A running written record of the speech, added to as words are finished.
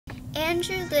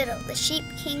Andrew Little, the Sheep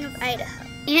King of Idaho.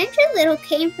 Andrew Little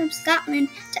came from Scotland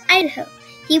to Idaho.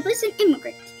 He was an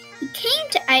immigrant. He came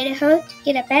to Idaho to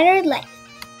get a better life.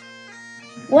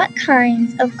 What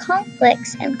kinds of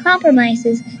conflicts and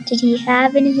compromises did he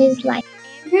have in his life?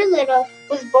 Andrew Little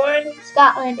was born in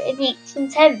Scotland in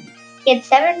 1870. He had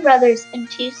 7 brothers and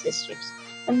 2 sisters.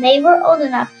 When they were old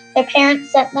enough, their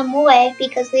parents sent them away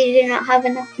because they did not have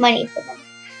enough money for them.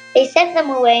 They sent them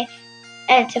away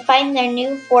to find their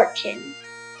new fortune.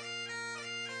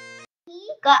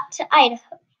 He got to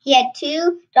Idaho. He had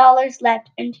 $2 left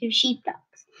and 2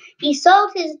 sheepdogs. He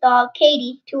sold his dog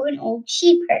Katie to an old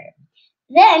sheep herder.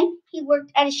 Then he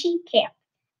worked at a sheep camp.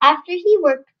 After he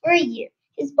worked for a year,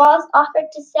 his boss offered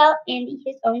to sell Andy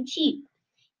his own sheep.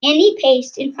 Andy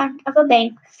paced in front of a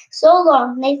bank so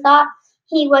long they thought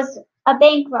he was a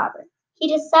bank robber. He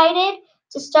decided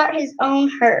to start his own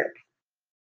herd.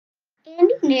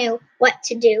 Andy knew what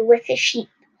to do with his sheep.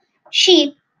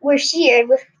 Sheep were sheared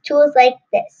with tools like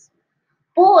this.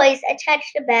 Boys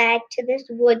attached a bag to this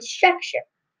wood structure.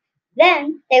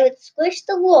 Then they would squish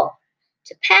the wool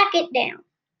to pack it down.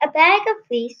 A bag of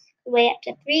fleece could weigh up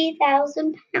to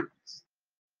 3,000 pounds.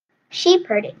 Sheep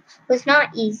herding was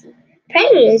not easy.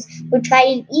 Predators would try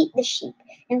and eat the sheep.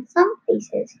 In some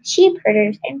places, sheep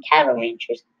herders and cattle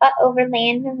ranchers fought over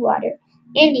land and water.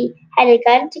 Andy had a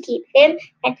gun to keep him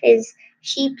and his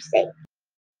sheep safe.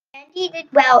 Andy did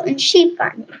well in sheep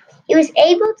farming. He was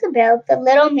able to build the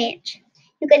little mansion.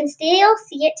 You can still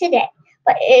see it today,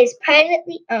 but it is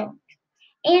privately owned.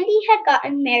 Andy had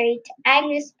gotten married to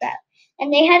Agnes Bell,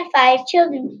 and they had 5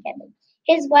 children together.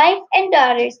 His wife and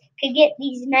daughters could get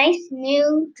these nice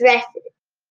new dresses.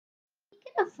 He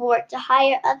could afford to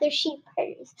hire other sheep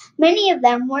herders. Many of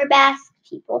them were Basque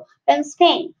people from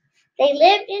Spain. They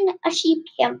lived in a sheep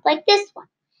camp like this one.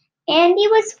 Andy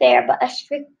was fair but a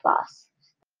strict boss.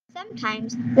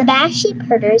 Sometimes the Basque sheep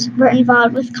herders were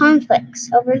involved with conflicts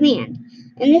over land.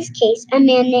 In this case, a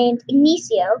man named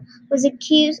Ignacio was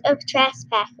accused of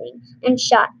trespassing and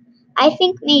shot. I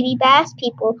think maybe Basque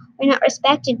people were not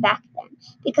respected back then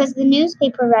because the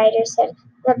newspaper writer said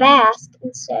the Basque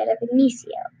instead of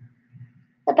Ignacio.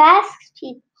 The Basque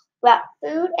people brought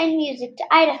food and music to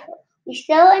Idaho. We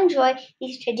still enjoy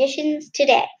these traditions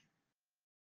today.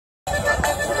 Big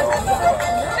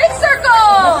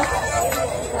circle!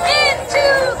 1, 2,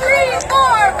 3, 4.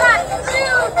 1, 2,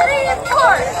 3, 4.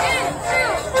 1, 2,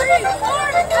 3, 4.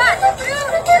 1, 2,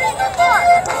 3, 4.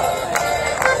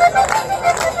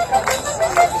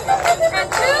 And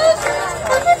choose.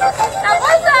 La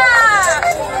bolsa.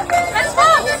 Let's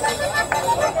walk.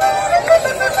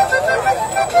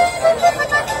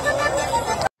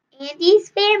 Andy's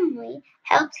family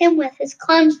helped him with his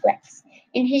conflicts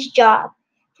in his job.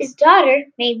 His daughter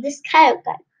made this coyote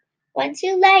gun. Once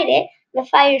you light it, the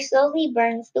fire slowly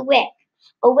burns the wick.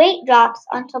 A weight drops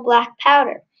onto black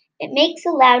powder. It makes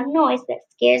a loud noise that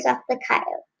scares off the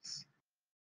coyotes.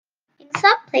 In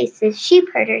some places, sheep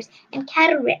herders and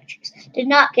cattle ranchers did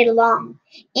not get along.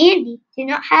 Andy did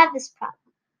not have this problem.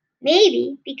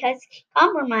 Maybe because he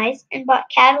compromised and bought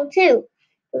cattle too.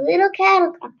 The little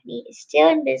cattle company is still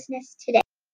in business today.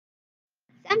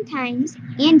 Sometimes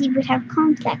Andy would have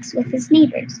conflicts with his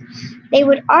neighbors. They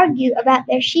would argue about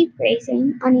their sheep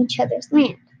grazing on each other's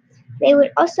land. They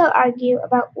would also argue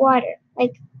about water,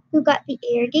 like who got the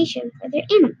irrigation for their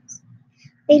animals.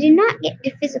 They did not get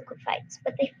into physical fights,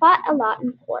 but they fought a lot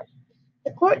in court.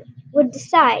 The court would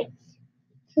decide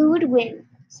who would win.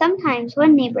 Sometimes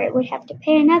one neighbor would have to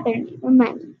pay another neighbor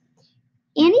money.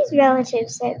 Andy's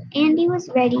relatives said Andy was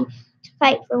ready to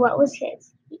fight for what was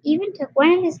his. He even took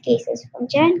one of his cases from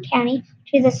John County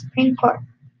to the Supreme Court.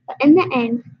 But in the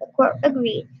end, the court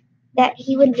agreed that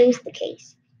he would lose the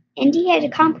case. Andy had to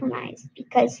compromise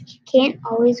because he can't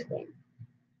always win.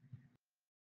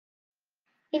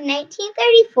 In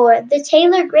 1934, the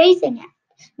Taylor Grazing Act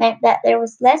meant that there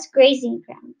was less grazing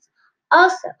grounds.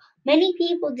 Also, many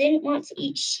people didn't want to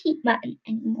eat sheep mutton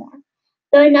anymore.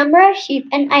 The number of sheep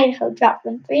in Idaho dropped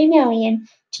from 3 million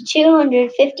to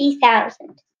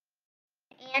 250,000.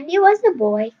 Andy was a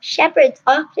boy. Shepherds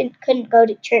often couldn't go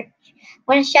to church.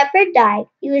 When a shepherd died,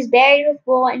 he was buried with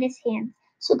wool in his hands,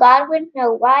 so God wouldn't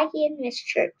know why he had missed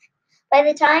church. By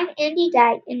the time Andy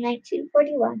died in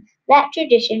 1941, that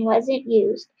tradition wasn't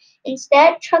used.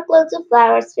 Instead, truckloads of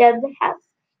flowers filled the house.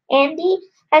 Andy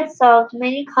had solved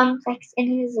many conflicts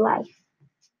in his life.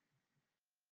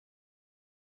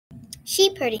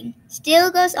 Sheep herding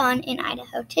still goes on in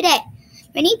Idaho today.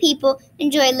 Many people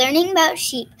enjoy learning about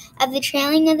sheep at the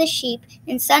trailing of the sheep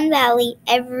in Sun Valley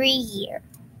every year.